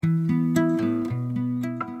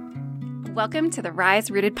Welcome to the Rise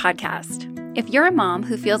Rooted podcast. If you're a mom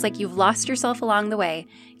who feels like you've lost yourself along the way,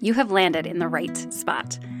 you have landed in the right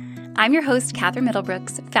spot. I'm your host, Catherine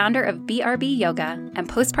Middlebrooks, founder of BRB Yoga and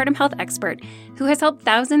postpartum health expert who has helped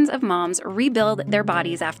thousands of moms rebuild their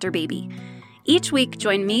bodies after baby. Each week,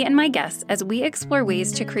 join me and my guests as we explore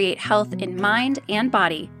ways to create health in mind and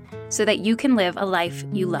body so that you can live a life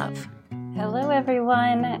you love. Hello,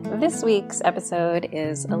 everyone. This week's episode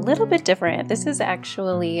is a little bit different. This is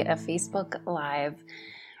actually a Facebook Live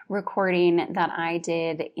recording that I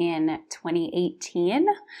did in 2018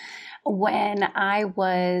 when I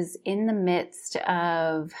was in the midst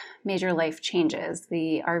of major life changes.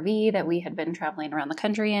 The RV that we had been traveling around the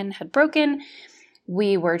country in had broken.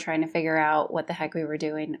 We were trying to figure out what the heck we were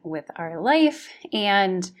doing with our life,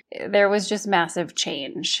 and there was just massive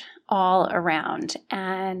change all around.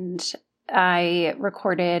 And I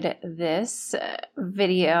recorded this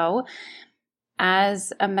video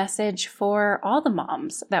as a message for all the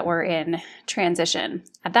moms that were in transition.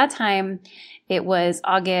 At that time, it was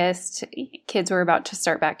August. Kids were about to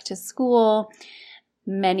start back to school.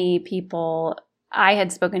 Many people I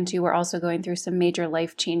had spoken to were also going through some major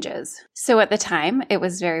life changes. So at the time, it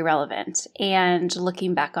was very relevant. And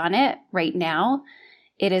looking back on it right now,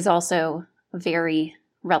 it is also very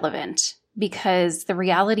relevant because the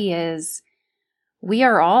reality is we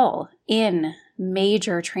are all in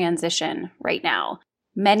major transition right now.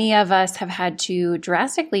 Many of us have had to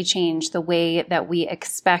drastically change the way that we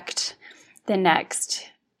expect the next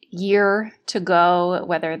year to go,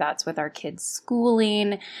 whether that's with our kids'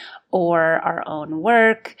 schooling or our own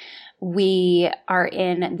work. We are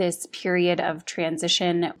in this period of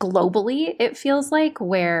transition globally, it feels like,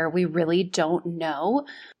 where we really don't know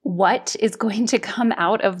what is going to come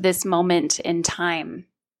out of this moment in time.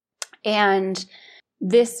 And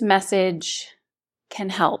this message can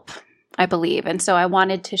help, I believe. And so I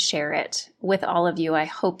wanted to share it with all of you. I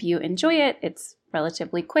hope you enjoy it. It's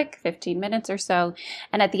relatively quick, 15 minutes or so.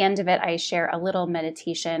 And at the end of it, I share a little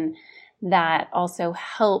meditation that also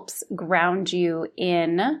helps ground you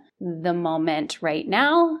in the moment right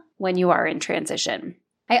now when you are in transition.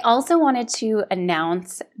 I also wanted to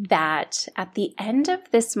announce that at the end of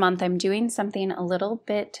this month, I'm doing something a little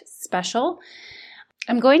bit special.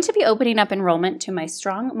 I'm going to be opening up enrollment to my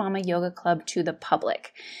Strong Mama Yoga Club to the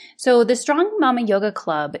public. So the Strong Mama Yoga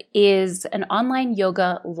Club is an online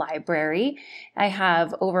yoga library. I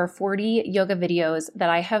have over 40 yoga videos that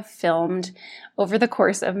I have filmed over the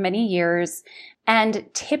course of many years.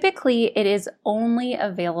 And typically it is only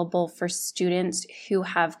available for students who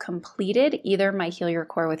have completed either my Heal Your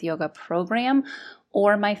Core with Yoga program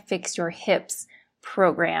or my Fix Your Hips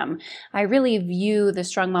program. I really view the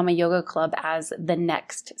Strong Mama Yoga Club as the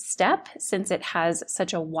next step since it has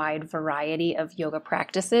such a wide variety of yoga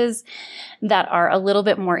practices that are a little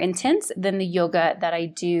bit more intense than the yoga that I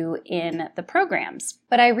do in the programs.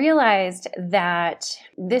 But I realized that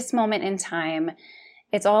this moment in time,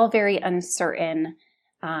 it's all very uncertain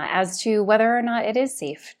as to whether or not it is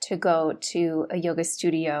safe to go to a yoga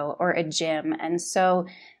studio or a gym. And so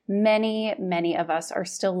many of us are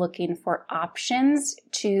still looking for options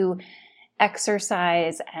to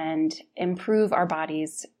exercise and improve our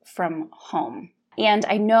bodies from home. And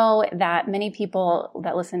I know that many people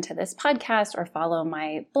that listen to this podcast or follow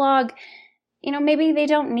my blog, maybe they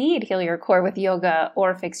don't need Heal Your Core with Yoga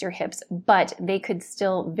or Fix Your Hips, but they could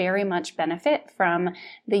still very much benefit from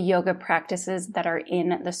the yoga practices that are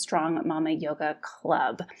in the Strong Mama Yoga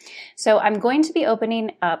Club. So I'm going to be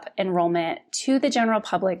opening up enrollment to the general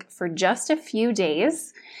public for just a few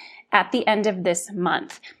days at the end of this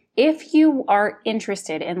month. If you are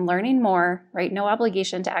interested in learning more, right, no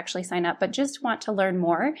obligation to actually sign up, but just want to learn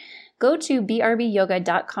more, go to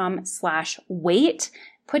brbyoga.com/wait.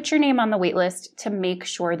 Put your name on the wait list to make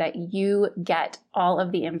sure that you get all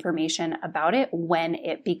of the information about it when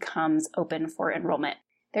it becomes open for enrollment.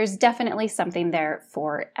 There's definitely something there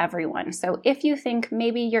for everyone. So if you think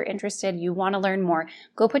maybe you're interested, you want to learn more,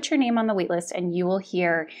 go put your name on the wait list and you will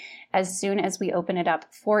hear as soon as we open it up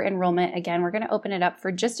for enrollment. Again, we're going to open it up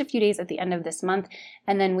for just a few days at the end of this month,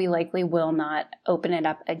 and then we likely will not open it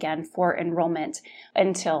up again for enrollment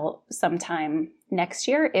until sometime next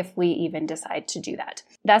year if we even decide to do that.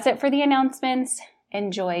 That's it for the announcements.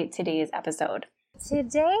 Enjoy today's episode.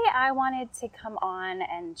 Today, I wanted to come on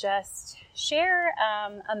and just share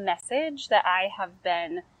a message that I have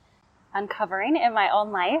been uncovering in my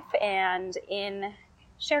own life and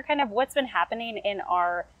share kind of what's been happening in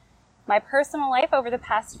my personal life over the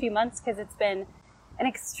past few months, because it's been an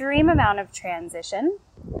extreme amount of transition.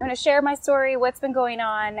 I'm going to share my story, what's been going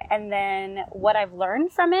on, and then what I've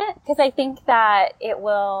learned from it, because I think that it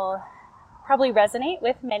will probably resonate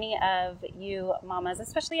with many of you mamas,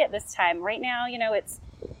 especially at this time. Right now,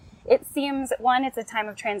 it seems, it's a time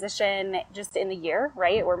of transition just in the year,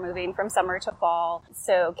 right? We're moving from summer to fall,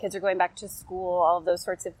 so kids are going back to school, all of those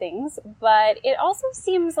sorts of things. But it also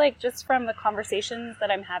seems like, just from the conversations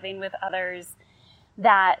that I'm having with others,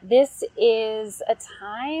 that this is a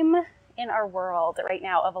time in our world right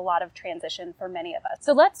now of a lot of transition for many of us.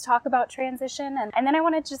 So let's talk about transition. And then I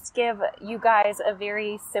want to just give you guys a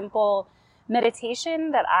very simple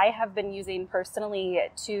meditation that I have been using personally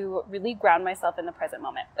to really ground myself in the present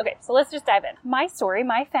moment. Okay, so let's just dive in. My story,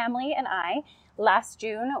 my family and I, last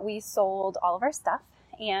June, we sold all of our stuff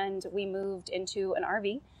and we moved into an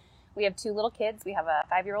RV. We have 2 little kids. We have a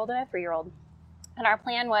 5-year-old and a 3-year-old. And our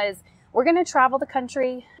plan was, we're going to travel the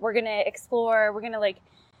country. We're going to explore. We're going to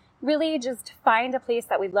really just find a place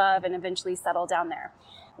that we love and eventually settle down there.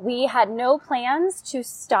 We had no plans to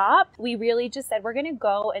stop. We really just said, we're going to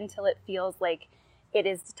go until it feels like it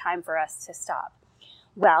is time for us to stop.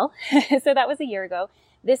 Well, so that was a year ago.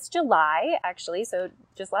 This July, actually, so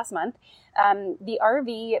just last month, the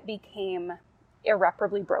RV became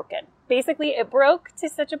irreparably broken. Basically, it broke to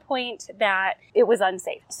such a point that it was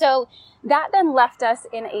unsafe. So that then left us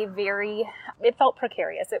in it felt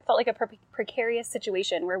precarious. It felt like a precarious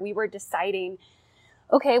situation where we were deciding,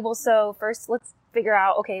 okay, well, so first let's figure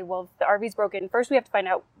out, okay, well, if the RV's broken, first we have to find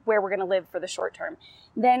out where we're going to live for the short term.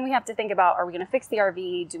 Then we have to think about, are we going to fix the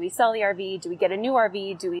RV? Do we sell the RV? Do we get a new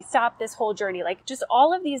RV? Do we stop this whole journey? Just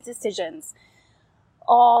all of these decisions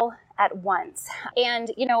all at once.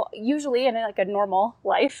 And, usually in a normal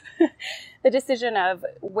life, the decision of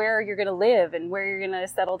where you're going to live and where you're going to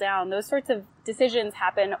settle down, those sorts of decisions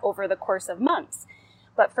happen over the course of months.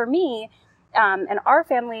 But for me, and our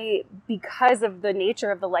family, because of the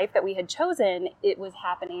nature of the life that we had chosen, it was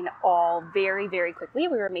happening all very, very quickly.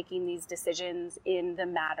 We were making these decisions in a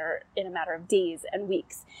matter of days and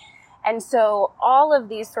weeks. And so all of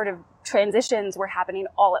these sort of transitions were happening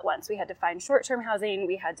all at once. We had to find short-term housing,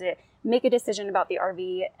 we had to make a decision about the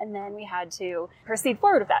RV, and then we had to proceed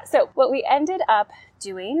forward with that. So what we ended up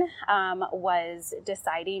doing was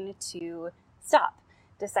deciding to stop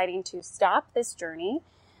this journey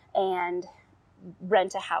and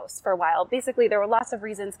rent a house for a while. Basically, there were lots of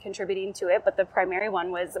reasons contributing to it, but the primary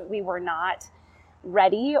one was we were not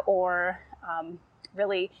ready or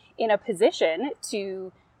really in a position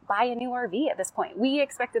to buy a new RV at this point. We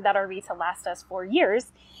expected that RV to last us for years,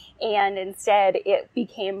 and instead it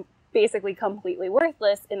became basically completely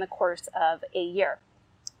worthless in the course of a year.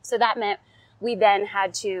 So that meant we then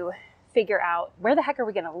had to figure out, where the heck are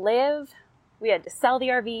we going to live? We had to sell the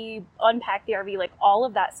RV, unpack the RV, all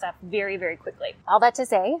of that stuff very, very quickly. All that to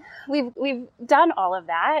say, we've done all of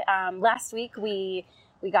that. Last week, we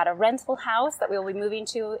got a rental house that we will be moving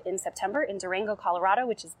to in September in Durango, Colorado,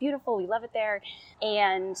 which is beautiful. We love it there.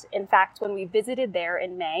 And in fact, when we visited there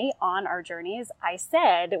in May on our journeys, I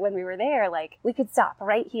said when we were there, we could stop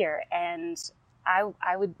right here and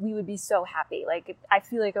we would be so happy. I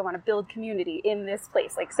feel like I want to build community in this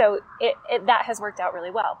place. So that has worked out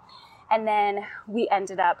really well. And then we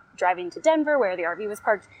ended up driving to Denver where the RV was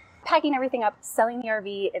parked, packing everything up, selling the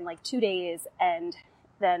RV in 2 days, and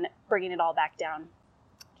then bringing it all back down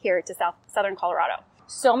here to southern Colorado.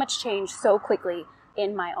 So much change so quickly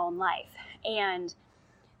in my own life. And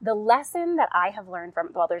the lesson that I have learned from,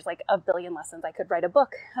 there's a billion lessons. I could write a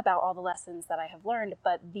book about all the lessons that I have learned,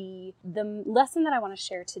 but the lesson that I want to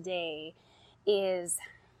share today is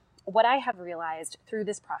what I have realized through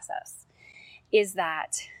this process is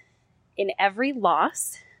that in every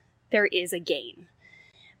loss, there is a gain.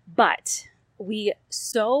 But we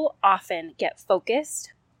so often get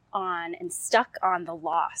focused on and stuck on the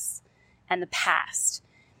loss and the past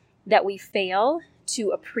that we fail to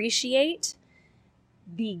appreciate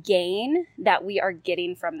the gain that we are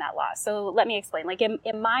getting from that loss. So let me explain.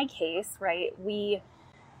 In my case, right, we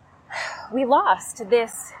lost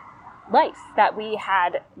this life that we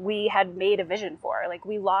had made a vision for.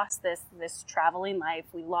 We lost this traveling life.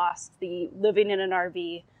 We lost the living in an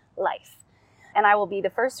RV life. And I will be the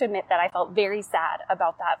first to admit that I felt very sad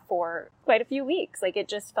about that for quite a few weeks. It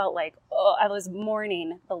just felt I was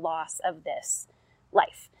mourning the loss of this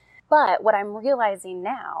life. But what I'm realizing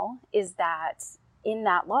now is that in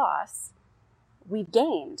that loss, we've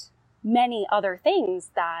gained many other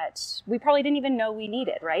things that we probably didn't even know we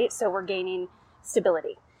needed, right? So we're gaining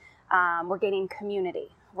stability. We're gaining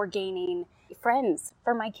community. We're gaining friends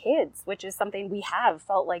for my kids, which is something we have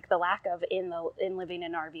felt the lack of in living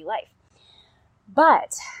an RV life.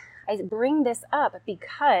 But I bring this up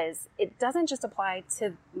because it doesn't just apply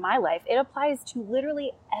to my life. It applies to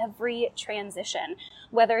literally every transition,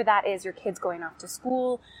 whether that is your kids going off to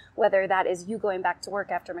school, whether that is you going back to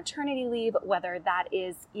work after maternity leave, whether that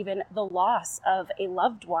is even the loss of a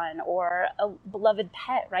loved one or a beloved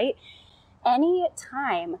pet, right? Any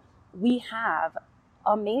time we have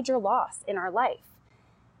a major loss in our life,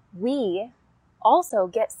 we also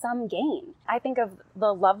get some gain. I think of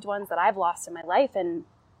the loved ones that I've lost in my life and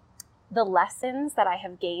the lessons that I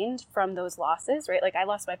have gained from those losses, right? Like I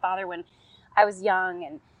lost my father when I was young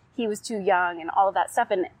and he was too young and all of that stuff.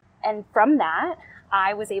 And from that,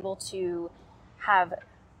 I was able to have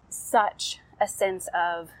such a sense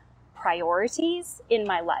of priorities in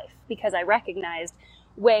my life because I recognized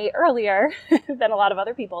way earlier than a lot of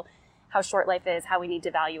other people how short life is, how we need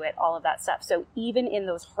to value it, all of that stuff. So even in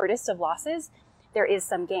those hardest of losses, there is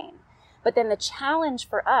some gain. But then the challenge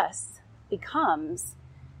for us becomes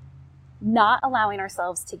not allowing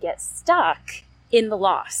ourselves to get stuck in the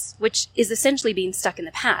loss, which is essentially being stuck in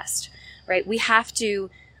the past, right? We have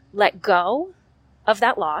to let go of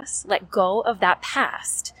that loss, let go of that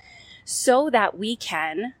past, so that we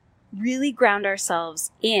can really ground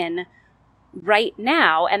ourselves in right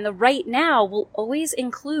now. And the right now will always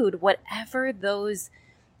include whatever those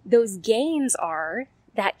gains are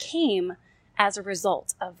that came as a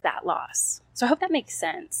result of that loss. So I hope that makes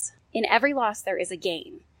sense. In every loss, there is a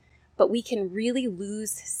gain. But we can really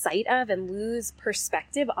lose sight of and lose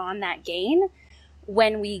perspective on that gain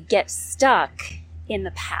when we get stuck in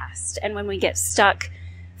the past and when we get stuck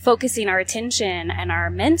focusing our attention and our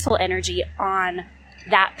mental energy on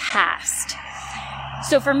that past.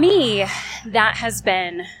 So for me, that has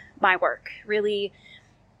been my work, really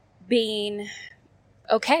being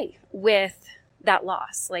okay with that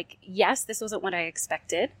loss. Like, yes, this wasn't what I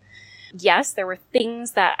expected. Yes, there were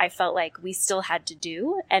things that I felt like we still had to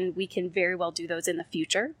do, and we can very well do those in the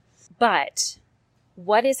future. But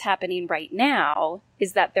what is happening right now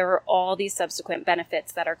is that there are all these subsequent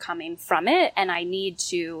benefits that are coming from it, and I need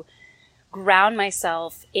to ground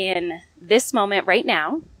myself in this moment right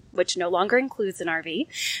now, which no longer includes an RV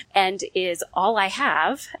and is all I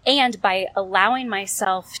have. And by allowing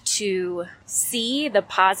myself to see the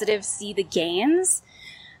positives, see the gains,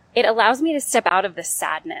 it allows me to step out of the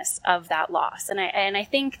sadness of that loss. And I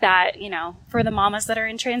think that, you know, for the mamas that are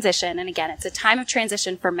in transition, and again, it's a time of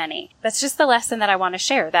transition for many, that's just the lesson that I want to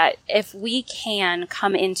share, that if we can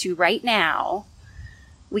come into right now,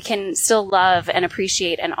 we can still love and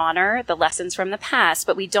appreciate and honor the lessons from the past,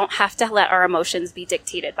 but we don't have to let our emotions be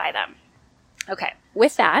dictated by them. Okay.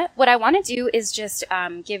 With that, what I want to do is just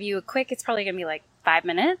give you a quick, it's probably going to be like 5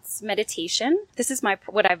 minutes meditation. This is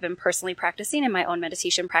what I've been personally practicing in my own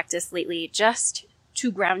meditation practice lately, just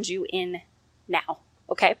to ground you in now.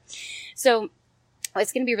 Okay. So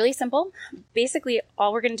it's going to be really simple. Basically,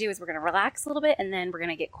 all we're going to do is we're going to relax a little bit and then we're going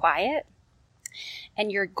to get quiet. And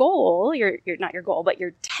your goal, your not your goal, but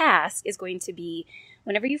your task is going to be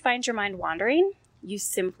whenever you find your mind wandering, you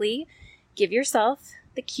simply give yourself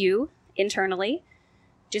the cue internally.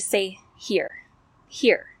 Just say here,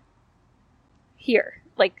 here, here,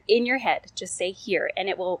 like in your head, just say here, and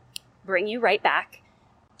it will bring you right back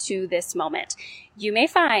to this moment. You may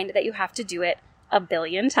find that you have to do it a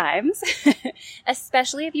billion times,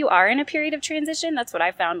 especially if you are in a period of transition. That's what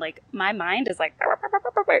I found. Like my mind is like,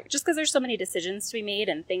 just because there's so many decisions to be made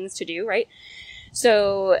and things to do, right?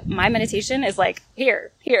 So my meditation is like,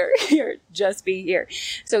 here, here, here, just be here.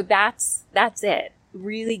 So that's it.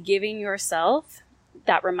 Really giving yourself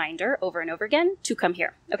that reminder over and over again to come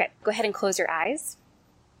here. Okay, go ahead and close your eyes.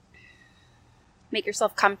 Make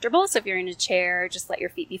yourself comfortable. So if you're in a chair, just let your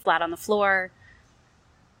feet be flat on the floor.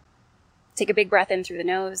 Take a big breath in through the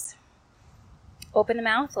nose. Open the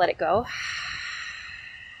mouth, let it go.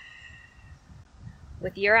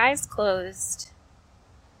 With your eyes closed,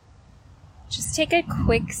 just take a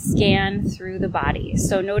quick scan through the body.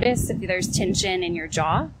 So notice if there's tension in your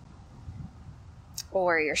jaw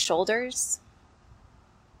or your shoulders.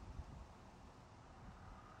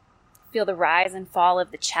 Feel the rise and fall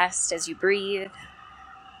of the chest as you breathe.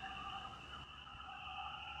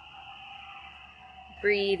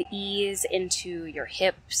 Breathe ease into your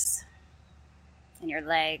hips and your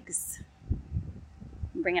legs.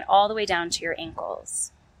 Bring it all the way down to your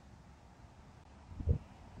ankles.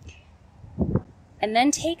 And then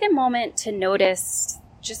take a moment to notice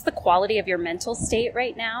just the quality of your mental state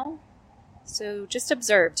right now. So just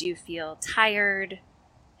observe, do you feel tired,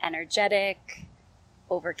 energetic,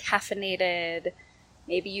 over-caffeinated?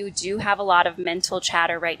 Maybe you do have a lot of mental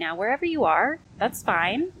chatter right now. Wherever you are, that's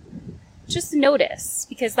fine. Just notice,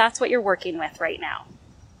 because that's what you're working with right now.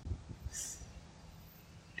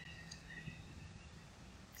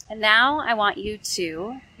 And now I want you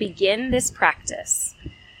to begin this practice.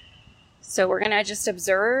 So we're going to just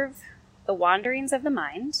observe the wanderings of the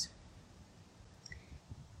mind.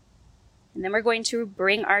 And then we're going to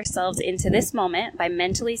bring ourselves into this moment by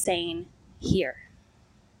mentally saying, here,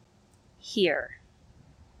 here.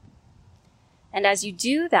 And as you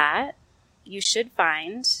do that, you should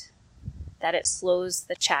find that it slows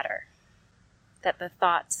the chatter, that the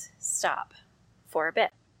thoughts stop for a bit.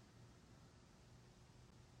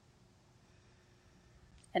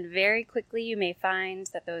 And very quickly you may find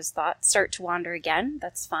that those thoughts start to wander again.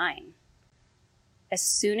 That's fine. As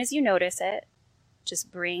soon as you notice it,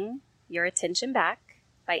 just bring your attention back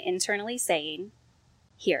by internally saying,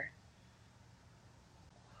 here.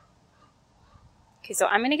 Okay, so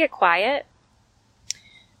I'm going to get quiet.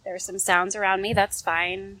 There are some sounds around me. That's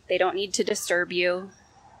fine. They don't need to disturb you.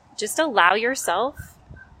 Just allow yourself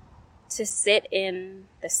to sit in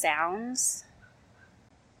the sounds,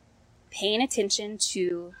 paying attention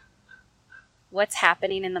to what's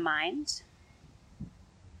happening in the mind.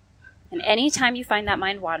 And anytime you find that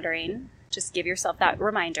mind wandering, just give yourself that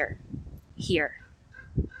reminder, here.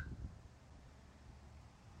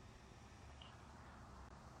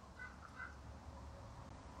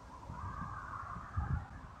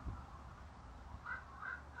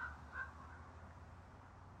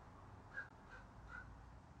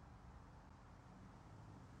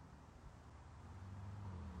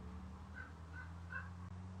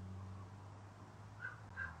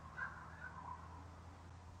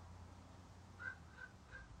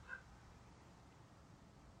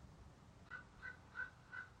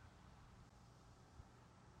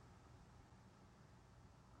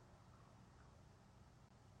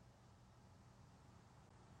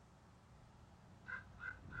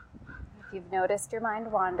 If you've noticed your mind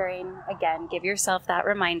wandering, again, give yourself that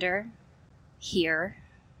reminder, here,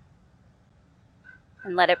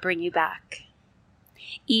 and let it bring you back.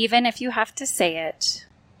 Even if you have to say it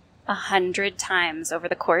 100 times over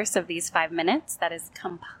the course of these 5 minutes, that is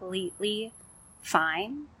completely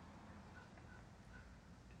fine.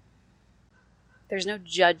 There's no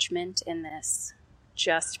judgment in this,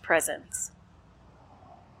 just presence.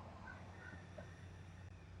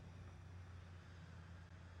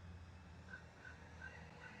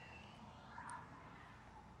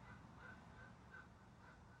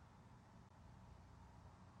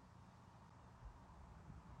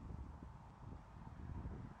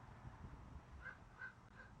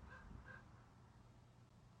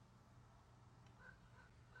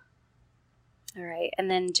 All right, and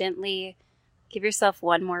then gently give yourself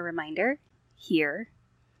one more reminder, here.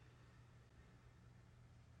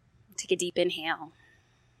 Take a deep inhale.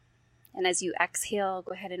 And as you exhale,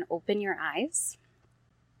 go ahead and open your eyes.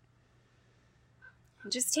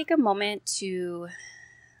 And just take a moment to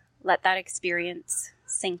let that experience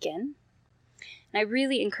sink in. And I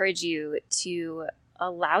really encourage you to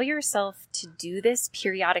allow yourself to do this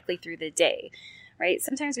periodically through the day. Right?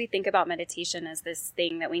 Sometimes we think about meditation as this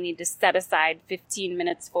thing that we need to set aside 15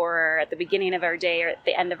 minutes for at the beginning of our day or at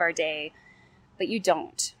the end of our day, but you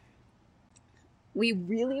don't. We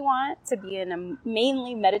really want to be in a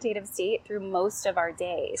mainly meditative state through most of our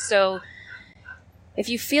day. So if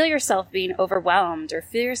you feel yourself being overwhelmed or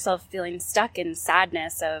feel yourself feeling stuck in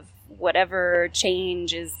sadness of whatever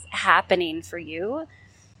change is happening for you,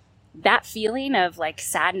 that feeling of like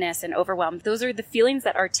sadness and overwhelm, those are the feelings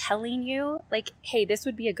that are telling you like, hey, this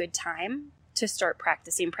would be a good time to start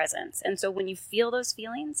practicing presence. And so when you feel those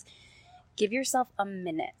feelings, give yourself a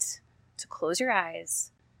minute to close your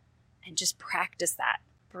eyes and just practice that,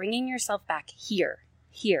 bringing yourself back here,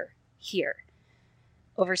 here, here.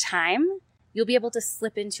 Over time, you'll be able to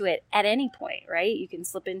slip into it at any point, right? You can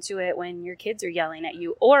slip into it when your kids are yelling at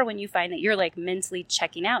you or when you find that you're like mentally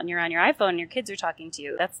checking out and you're on your iPhone and your kids are talking to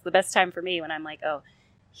you. That's the best time for me when I'm like, oh,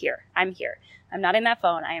 here, I'm here. I'm not in that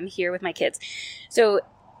phone. I am here with my kids. So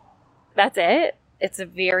that's it. It's a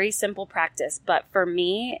very simple practice. But for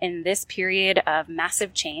me, in this period of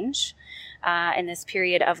massive change, in this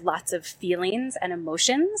period of lots of feelings and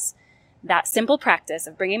emotions, that simple practice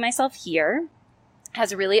of bringing myself here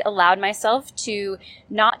has really allowed myself to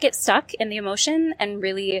not get stuck in the emotion and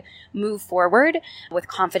really move forward with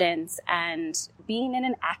confidence and being in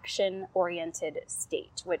an action-oriented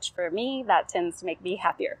state, which for me, that tends to make me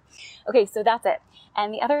happier. Okay, so that's it.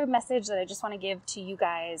 And the other message that I just want to give to you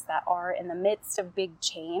guys that are in the midst of big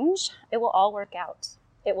change, it will all work out.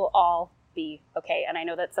 It will all be okay. And I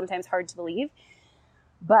know that's sometimes hard to believe,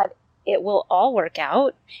 but it will all work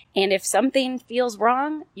out. And if something feels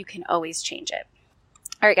wrong, you can always change it.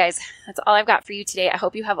 All right, guys, that's all I've got for you today. I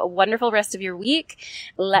hope you have a wonderful rest of your week.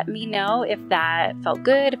 Let me know if that felt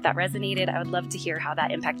good, if that resonated. I would love to hear how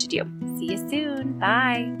that impacted you. See you soon.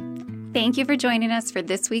 Bye. Thank you for joining us for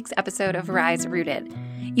this week's episode of Rise Rooted.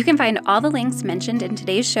 You can find all the links mentioned in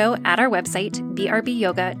today's show at our website,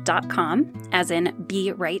 brbyoga.com, as in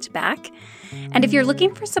be right back. And if you're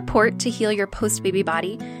looking for support to heal your post-baby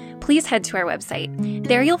body, please head to our website.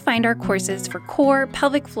 There you'll find our courses for core,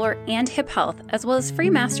 pelvic floor, and hip health, as well as free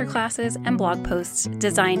masterclasses and blog posts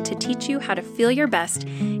designed to teach you how to feel your best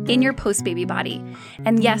in your post-baby body.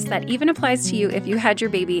 And yes, that even applies to you if you had your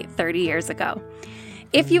baby 30 years ago.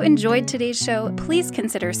 If you enjoyed today's show, please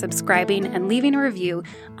consider subscribing and leaving a review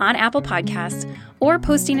on Apple Podcasts or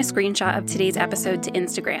posting a screenshot of today's episode to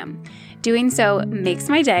Instagram. Doing so makes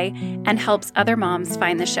my day and helps other moms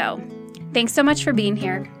find the show. Thanks so much for being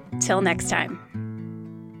here. Till next time.